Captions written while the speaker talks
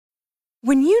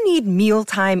When you need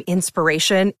mealtime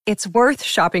inspiration, it's worth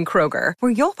shopping Kroger,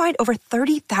 where you'll find over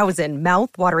 30,000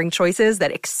 mouth-watering choices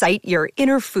that excite your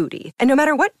inner foodie. And no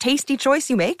matter what tasty choice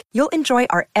you make, you'll enjoy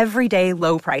our everyday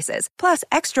low prices, plus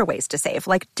extra ways to save,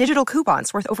 like digital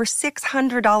coupons worth over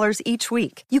 $600 each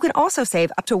week. You can also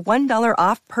save up to $1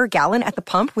 off per gallon at the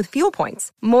pump with fuel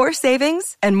points. More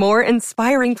savings and more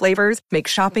inspiring flavors make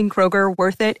shopping Kroger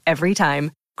worth it every time.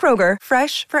 Kroger,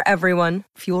 fresh for everyone.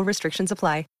 Fuel restrictions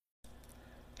apply.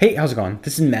 Hey, how's it going?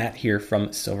 This is Matt here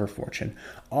from Silver Fortune.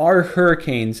 Are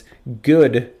hurricanes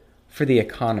good for the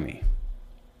economy?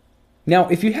 Now,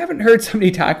 if you haven't heard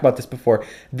somebody talk about this before,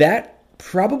 that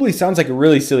probably sounds like a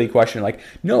really silly question. Like,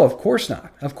 no, of course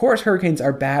not. Of course hurricanes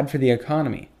are bad for the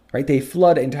economy, right? They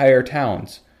flood entire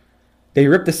towns. They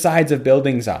rip the sides of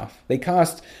buildings off. They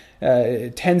cost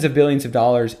tens of billions of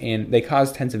dollars in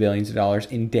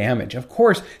damage. Of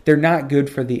course, they're not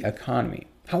good for the economy.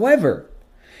 However,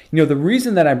 the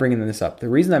reason that I'm bringing this up, the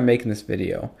reason I'm making this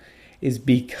video is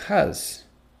because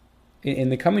in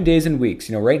the coming days and weeks,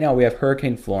 right now we have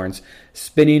Hurricane Florence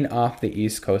spinning off the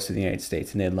east coast of the United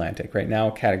States in the Atlantic. Right now,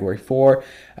 Category 4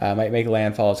 might make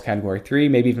landfall as Category 3,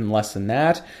 maybe even less than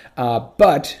that.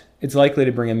 But it's likely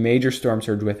to bring a major storm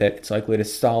surge with it. It's likely to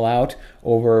stall out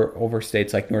over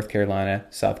states like North Carolina,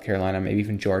 South Carolina, maybe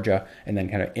even Georgia, and then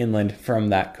kind of inland from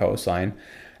that coastline.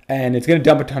 And it's going to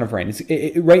dump a ton of rain.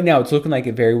 Right now, it's looking like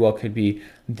it very well could be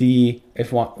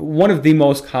one of the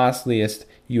most costliest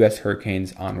U.S.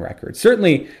 hurricanes on record.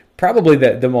 Certainly, probably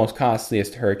the most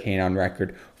costliest hurricane on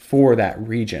record for that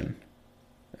region,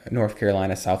 North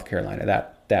Carolina, South Carolina,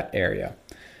 that area.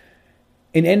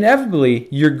 And inevitably,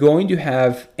 you're going to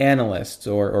have analysts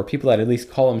or people that at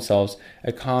least call themselves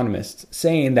economists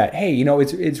saying that, hey,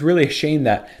 it's really a shame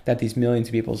that these millions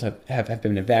of people have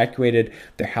been evacuated,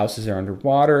 their houses are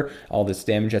underwater, all this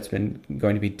damage that's been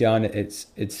going to be done, it's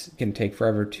going to take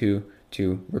forever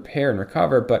to repair and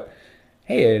recover, but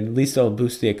hey, at least it'll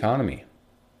boost the economy.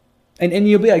 And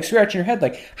you'll be like scratching your head,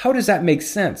 like, how does that make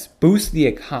sense? Boost the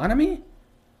economy?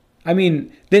 I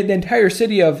mean, the entire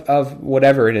city of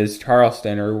whatever it is,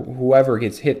 Charleston or whoever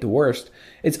gets hit the worst,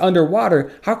 it's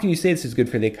underwater. How can you say this is good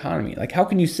for the economy? Like, how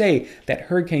can you say that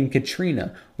Hurricane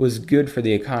Katrina was good for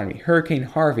the economy? Hurricane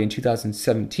Harvey in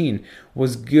 2017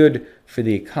 was good for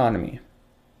the economy?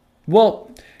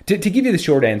 Well, to give you the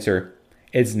short answer,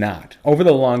 it's not. Over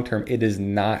the long term, it is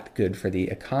not good for the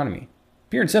economy.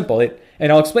 Pure and simple, and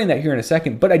I'll explain that here in a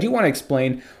second, but I do want to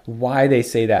explain why they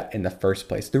say that in the first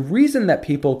place. The reason that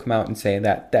people come out and say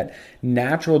that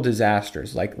natural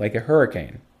disasters like a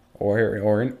hurricane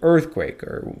or an earthquake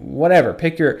or whatever,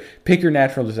 pick your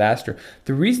natural disaster,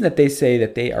 the reason that they say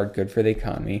that they are good for the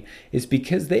economy is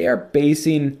because they are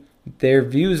basing their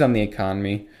views on the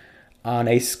economy on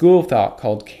a school of thought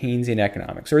called Keynesian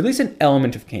economics, or at least an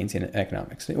element of Keynesian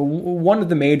economics. One of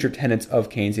the major tenets of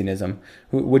Keynesianism,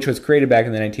 which was created back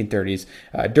in the 1930s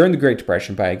during the Great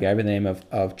Depression by a guy by the name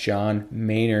of John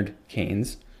Maynard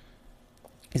Keynes,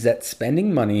 is that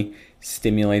spending money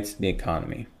stimulates the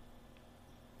economy.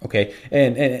 Okay,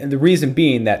 and the reason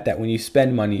being that when you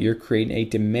spend money, you're creating a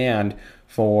demand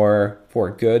for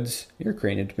goods, you're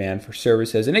creating a demand for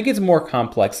services, and it gets more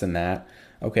complex than that.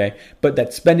 Okay, but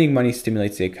that spending money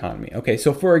stimulates the economy. Okay,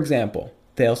 so for example,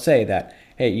 they'll say that,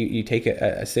 hey, you take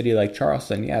a city like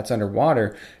Charleston, yeah, it's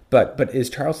underwater, but is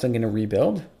Charleston going to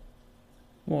rebuild?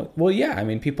 Well, yeah. I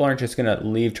mean, people aren't just going to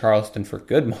leave Charleston for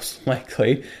good, most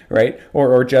likely, right?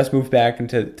 Or just move back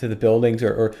into the buildings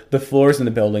or the floors in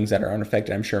the buildings that are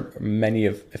unaffected. I'm sure many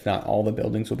of, if not all, the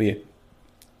buildings will be,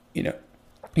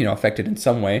 affected in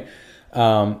some way.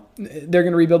 They're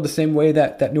going to rebuild the same way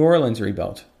that New Orleans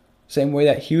rebuilt. Same way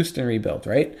that Houston rebuilt,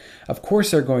 right? Of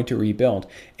course they're going to rebuild.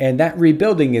 And that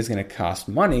rebuilding is going to cost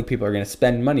money. People are going to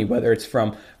spend money, whether it's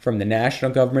from the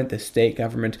national government, the state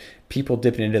government, people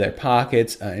dipping into their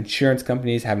pockets, insurance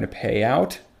companies having to pay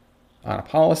out on a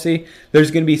policy. There's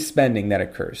going to be spending that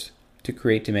occurs to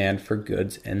create demand for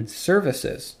goods and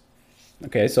services.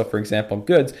 Okay, so for example,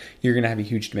 goods, you're going to have a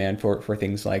huge demand for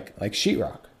things like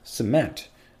sheetrock, cement,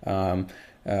 all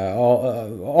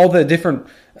the different,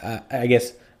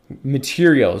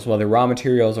 materials, whether raw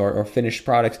materials or finished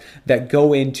products that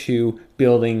go into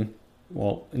building,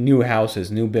 new houses,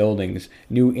 new buildings,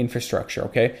 new infrastructure,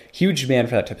 okay? Huge demand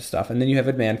for that type of stuff. And then you have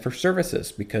a demand for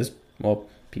services because,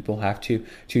 people have to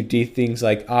do things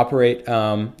like operate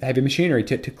heavy machinery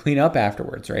to clean up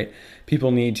afterwards, right?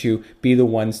 People need to be the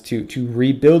ones to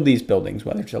rebuild these buildings,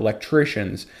 whether it's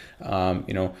electricians,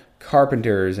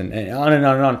 carpenters, and on and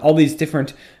on and on. All these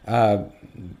different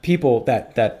people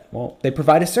that they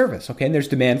provide a service, okay? And there's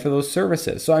demand for those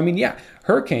services. So,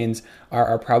 hurricanes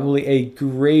are probably a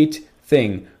great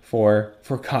thing for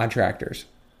contractors,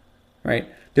 right?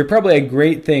 They're probably a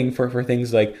great thing for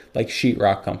things like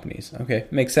sheetrock companies. Okay,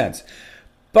 makes sense.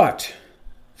 But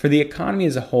for the economy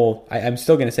as a whole, I'm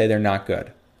still going to say they're not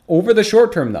good. Over the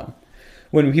short term, though,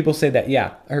 when people say that,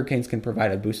 yeah, hurricanes can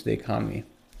provide a boost to the economy,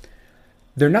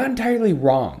 they're not entirely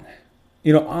wrong.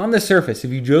 On the surface,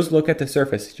 if you just look at the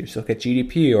surface, just look at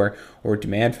GDP or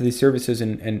demand for these services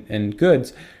and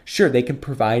goods, sure, they can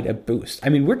provide a boost. I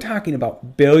mean, we're talking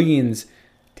about billions,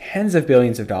 tens of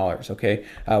billions of dollars, okay?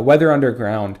 Weather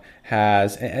Underground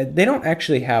they don't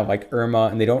actually have like Irma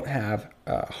and they don't have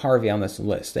Harvey on this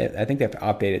list. I think they have to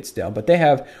update it still, but they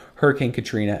have Hurricane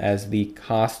Katrina as the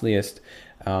costliest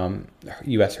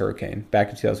U.S. hurricane back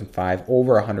in 2005,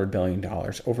 over $100 billion,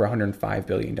 over $105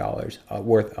 billion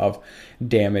worth of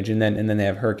damage. And then they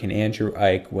have Hurricane Andrew,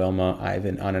 Ike, Wilma,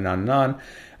 Ivan, on and on and on.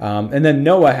 And then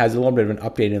NOAA has a little bit of an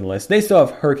updated list. They still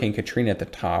have Hurricane Katrina at the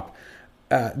top.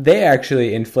 They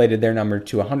actually inflated their number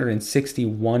to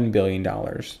 $161 billion.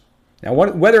 Now,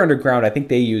 Weather Underground, I think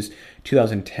they use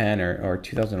 2010 or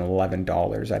 2011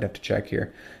 dollars. I'd have to check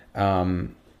here.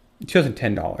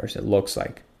 $2010, it looks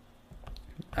like.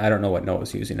 I don't know what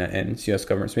NOAA's using and it's U.S.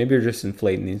 government. So maybe they're just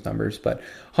inflating these numbers. But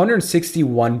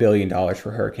 $161 billion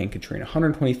for Hurricane Katrina,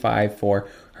 $125 for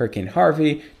Hurricane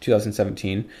Harvey,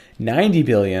 2017, $90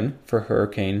 billion for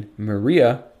Hurricane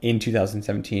Maria in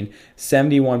 2017,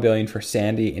 $71 billion for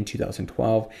Sandy in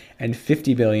 2012, and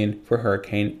 $50 billion for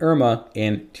Hurricane Irma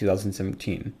in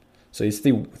 2017. So these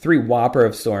three whopper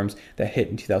of storms that hit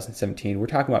in 2017. We're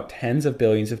talking about tens of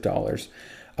billions of dollars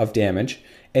of damage.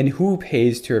 And who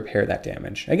pays to repair that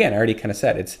damage? Again, I already kind of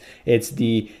said it's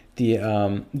the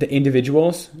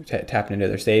individuals tapping into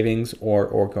their savings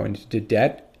or going to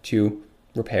debt to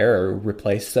repair or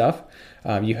replace stuff.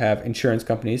 You have insurance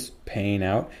companies paying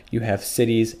out. You have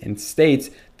cities and states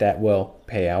that will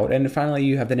pay out, and finally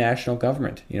you have the national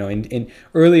government. In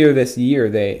earlier this year,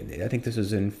 I think this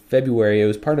was in February. It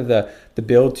was part of the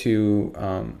bill to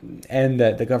end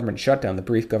the government shutdown, the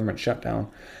brief government shutdown.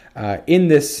 In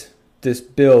this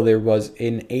bill, there was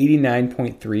an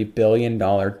 $89.3 billion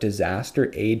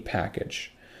disaster aid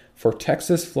package for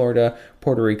Texas, Florida,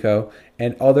 Puerto Rico,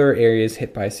 and other areas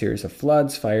hit by a series of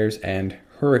floods, fires, and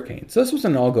hurricanes. So this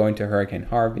wasn't all going to Hurricane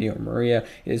Harvey or Maria.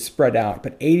 It is spread out,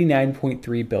 but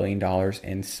 $89.3 billion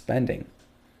in spending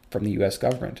from the U.S.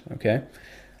 government, okay?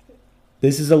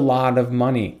 This is a lot of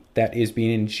money that is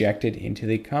being injected into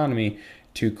the economy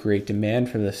to create demand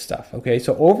for this stuff, okay?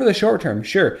 So over the short term,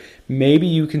 sure, maybe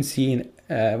you can see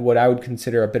what I would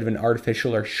consider a bit of an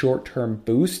artificial or short-term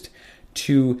boost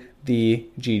to the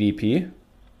GDP.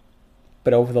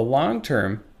 But over the long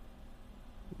term,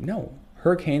 no,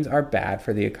 hurricanes are bad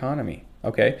for the economy,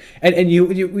 okay? And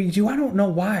you I don't know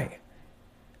why.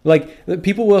 Like,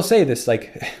 people will say this,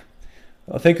 like,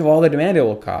 well, think of all the demand it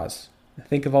will cause.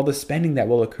 Think of all the spending that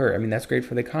will occur. I mean, that's great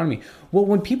for the economy. Well,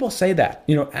 when people say that,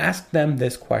 ask them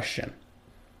this question.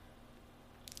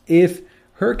 If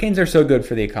hurricanes are so good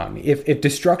for the economy, if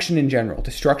destruction in general,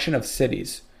 destruction of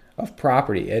cities, of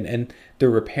property, and the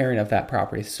repairing of that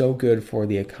property is so good for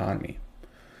the economy,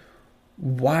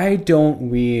 why don't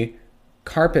we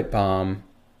carpet bomb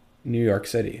New York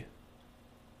City?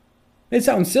 It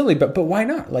sounds silly, but why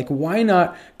not? Like, why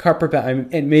not carpet bomb?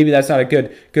 And maybe that's not a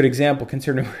good example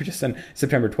considering we're just on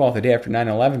September 12th, the day after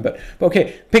 9/11. But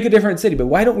okay, pick a different city. But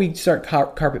why don't we start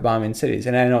carpet bombing cities?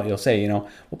 And I know what you'll say, well,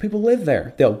 people live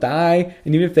there. They'll die.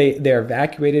 And even if they're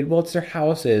evacuated, well, it's their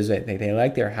houses. They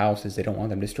like their houses. They don't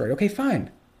want them destroyed. Okay,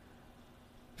 fine.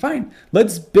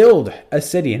 Let's build a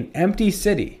city, an empty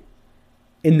city,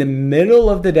 in the middle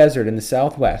of the desert in the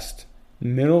Southwest.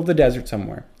 Middle of the desert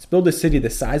somewhere. Let's build a city the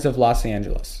size of Los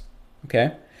Angeles.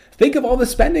 Okay? Think of all the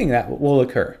spending that will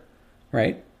occur,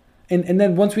 right? And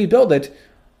then once we build it,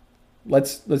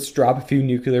 let's drop a few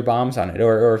nuclear bombs on it.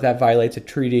 Or if that violates a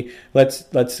treaty, let's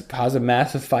cause a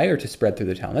massive fire to spread through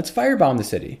the town. Let's firebomb the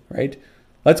city, right?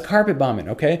 Let's carpet bomb it,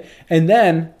 okay? And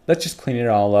then let's just clean it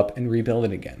all up and rebuild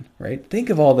it again, right?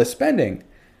 Think of all the spending.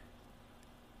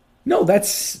 No,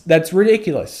 that's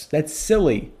ridiculous. That's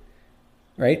silly.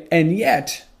 Right? And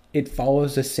yet, it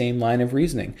follows the same line of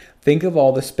reasoning. Think of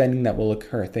all the spending that will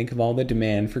occur. Think of all the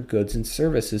demand for goods and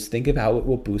services. Think of how it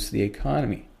will boost the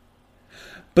economy.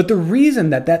 But the reason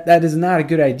that is not a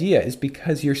good idea is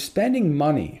because you're spending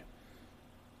money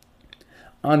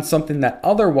on something that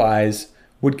otherwise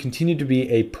would continue to be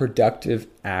a productive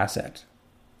asset.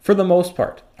 For the most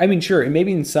part. I mean, sure,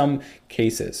 maybe in some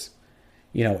cases,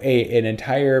 an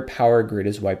entire power grid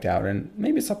is wiped out, and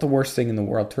maybe it's not the worst thing in the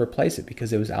world to replace it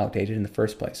because it was outdated in the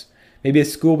first place. Maybe a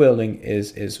school building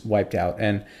is wiped out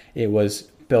and it was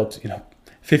built,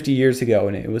 50 years ago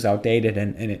and it was outdated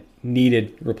and it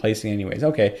needed replacing anyways.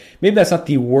 Okay, maybe that's not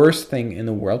the worst thing in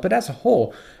the world, but as a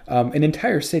whole, an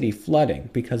entire city flooding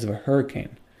because of a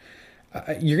hurricane.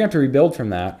 You're going to have to rebuild from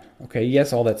that. Okay,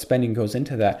 yes, all that spending goes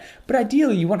into that. But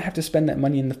ideally, you won't have to spend that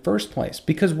money in the first place,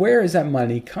 because where is that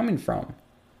money coming from?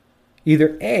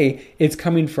 Either A, it's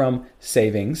coming from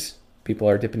savings. People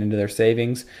are dipping into their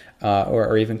savings,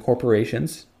 or even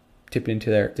corporations dipping into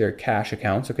their cash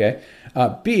accounts, okay?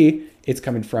 B, it's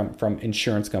coming from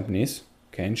insurance companies.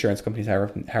 Okay, insurance companies are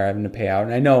having to pay out.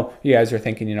 And I know you guys are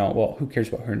thinking, well, who cares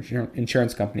about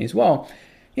insurance companies? Well,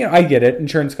 I get it.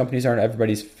 Insurance companies aren't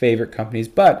everybody's favorite companies,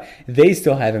 but they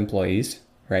still have employees,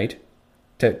 right,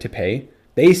 to pay.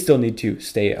 They still need to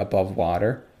stay above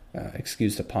water,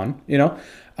 excuse the pun,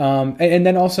 And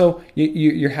then also,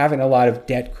 you're having a lot of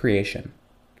debt creation.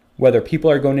 Whether people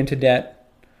are going into debt,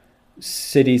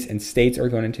 cities and states are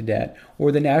going into debt,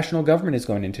 or the national government is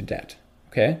going into debt,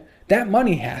 okay? That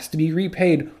money has to be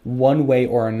repaid one way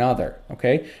or another,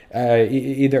 okay?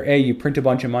 Either A, you print a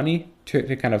bunch of money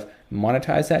to kind of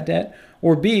monetize that debt,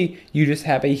 or B, you just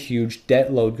have a huge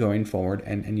debt load going forward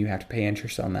and you have to pay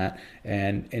interest on that,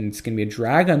 and it's going to be a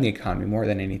drag on the economy more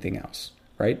than anything else,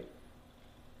 right?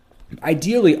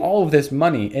 Ideally, all of this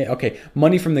money,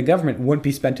 money from the government wouldn't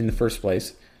be spent in the first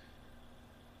place.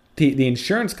 The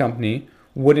insurance company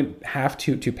wouldn't have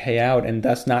to pay out and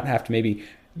thus not have to maybe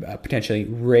potentially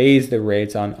raise the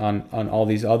rates on all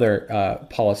these other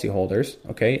policyholders,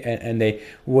 okay? And they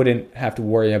wouldn't have to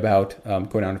worry about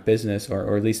going out of business,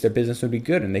 or at least their business would be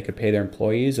good and they could pay their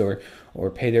employees or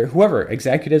pay their whoever,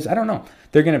 executives, I don't know.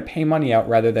 They're going to pay money out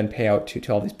rather than pay out to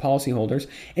all these policyholders.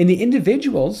 And the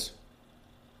individuals,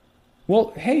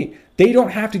 well, hey, they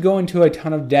don't have to go into a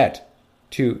ton of debt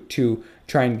to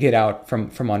try and get out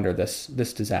from under this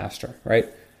disaster, right?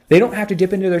 They don't have to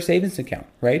dip into their savings account,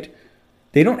 right?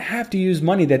 They don't have to use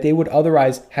money that they would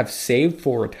otherwise have saved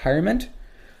for retirement,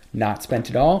 not spent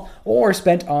at all, or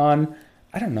spent on,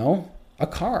 I don't know, a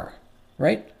car,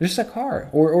 right? Just a car,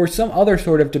 or some other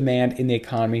sort of demand in the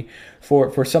economy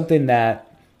for something that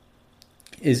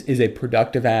is a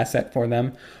productive asset for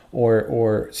them,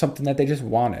 or something that they just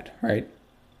wanted, right?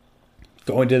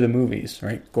 Going to the movies,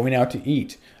 right? Going out to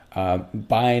eat,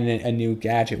 buying a new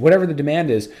gadget, whatever the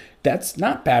demand is, that's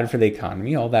not bad for the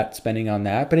economy, all that spending on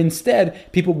that. But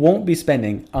instead, people won't be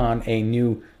spending on a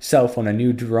new cell phone, a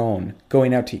new drone,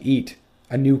 going out to eat,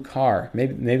 a new car.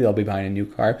 Maybe they'll be buying a new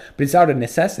car, but it's out of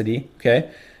necessity, okay?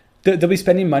 They'll be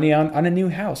spending money on a new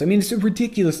house. I mean, it's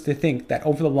ridiculous to think that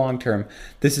over the long term,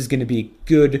 this is going to be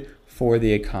good for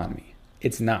the economy.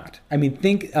 It's not. I mean,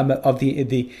 think of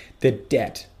the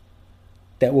debt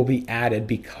that will be added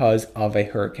because of a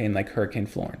hurricane like Hurricane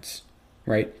Florence,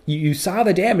 right? You saw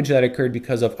the damage that occurred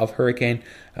because of Hurricane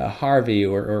Harvey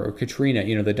or Katrina,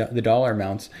 the dollar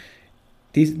amounts.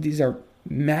 These are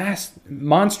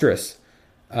monstrous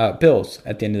bills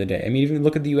at the end of the day. I mean, even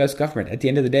look at the U.S. government. At the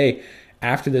end of the day,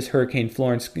 after this Hurricane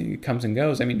Florence comes and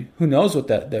goes, I mean, who knows what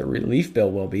the relief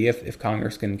bill will be if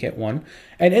Congress can get one.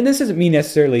 And this doesn't mean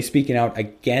necessarily speaking out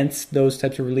against those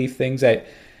types of relief things.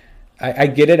 I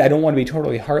get it. I don't want to be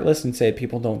totally heartless and say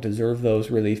people don't deserve those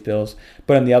relief bills.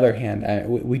 But on the other hand,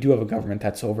 we do have a government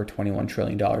that's over $21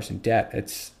 trillion in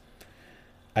debt.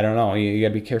 I don't know. You got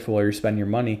to be careful where you're spending your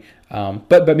money.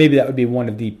 But maybe that would be one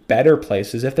of the better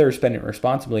places. If they were spending it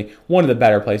responsibly, one of the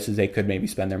better places they could maybe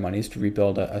spend their money is to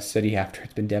rebuild a city after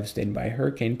it's been devastated by a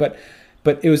hurricane. But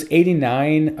it was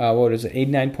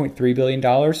 $89.3 billion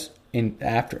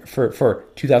for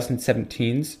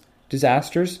 2017's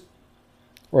disasters.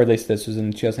 Or at least this was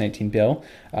in the 2018 bill.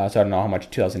 So I don't know how much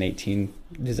 2018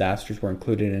 disasters were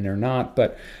included in or not.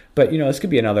 But this could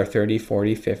be another 30,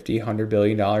 40, 50, $100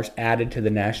 billion added to the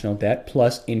national debt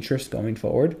plus interest going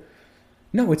forward.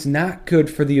 No, it's not good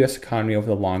for the U.S. economy over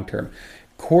the long term.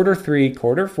 Quarter 3,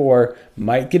 quarter 4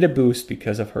 might get a boost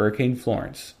because of Hurricane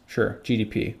Florence. Sure,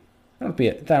 GDP. I don't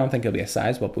think it'll be a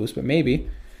sizable boost, but maybe.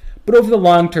 But over the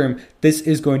long term, this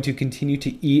is going to continue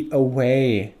to eat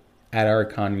away at our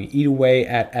economy, eat away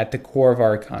at the core of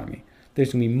our economy.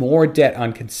 There's going to be more debt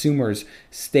on consumers,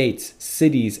 states,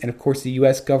 cities, and of course the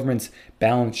U.S. government's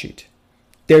balance sheet.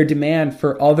 Their demand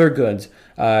for other goods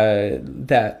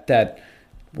that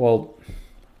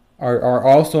are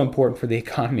also important for the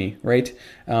economy, right?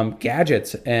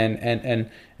 Gadgets and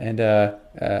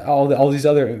all these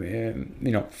other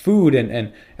food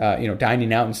and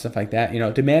dining out and stuff like that.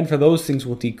 Demand for those things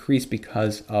will decrease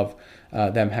because of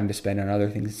them having to spend on other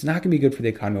things. It's not going to be good for the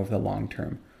economy over the long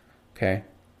term, okay?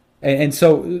 And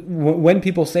so when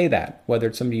people say that, whether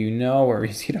it's somebody or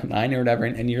you see it online or whatever,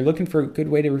 and you're looking for a good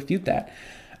way to refute that,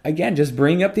 again, just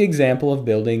bring up the example of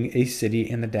building a city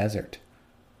in the desert,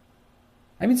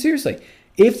 I mean, seriously,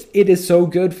 if it is so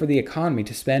good for the economy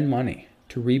to spend money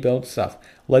to rebuild stuff,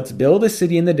 let's build a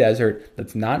city in the desert.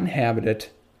 Let's not inhabit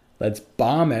it. Let's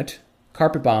bomb it,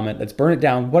 carpet bomb it. Let's burn it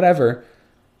down, whatever,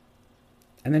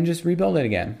 and then just rebuild it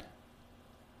again.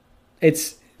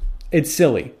 It's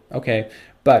silly, okay?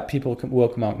 But people will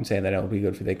come out and say that it will be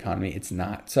good for the economy. It's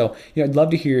not. So, I'd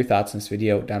love to hear your thoughts on this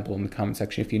video down below in the comment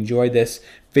section. If you enjoyed this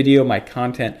video, my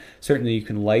content, certainly you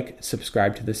can like,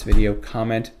 subscribe to this video,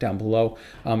 comment down below.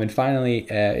 And finally,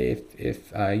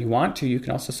 if you want to, you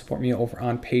can also support me over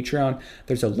on Patreon.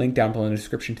 There's a link down below in the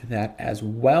description to that as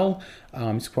well.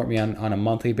 Support me on a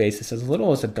monthly basis, as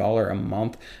little as $1 a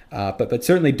month. But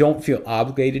certainly don't feel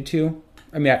obligated to.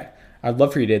 I mean, I'd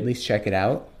love for you to at least check it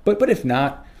out. But if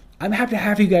not, I'm happy to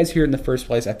have you guys here in the first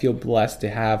place. I feel blessed to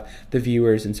have the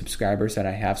viewers and subscribers that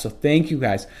I have. So thank you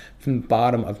guys from the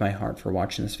bottom of my heart for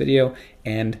watching this video,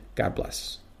 and God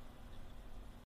bless.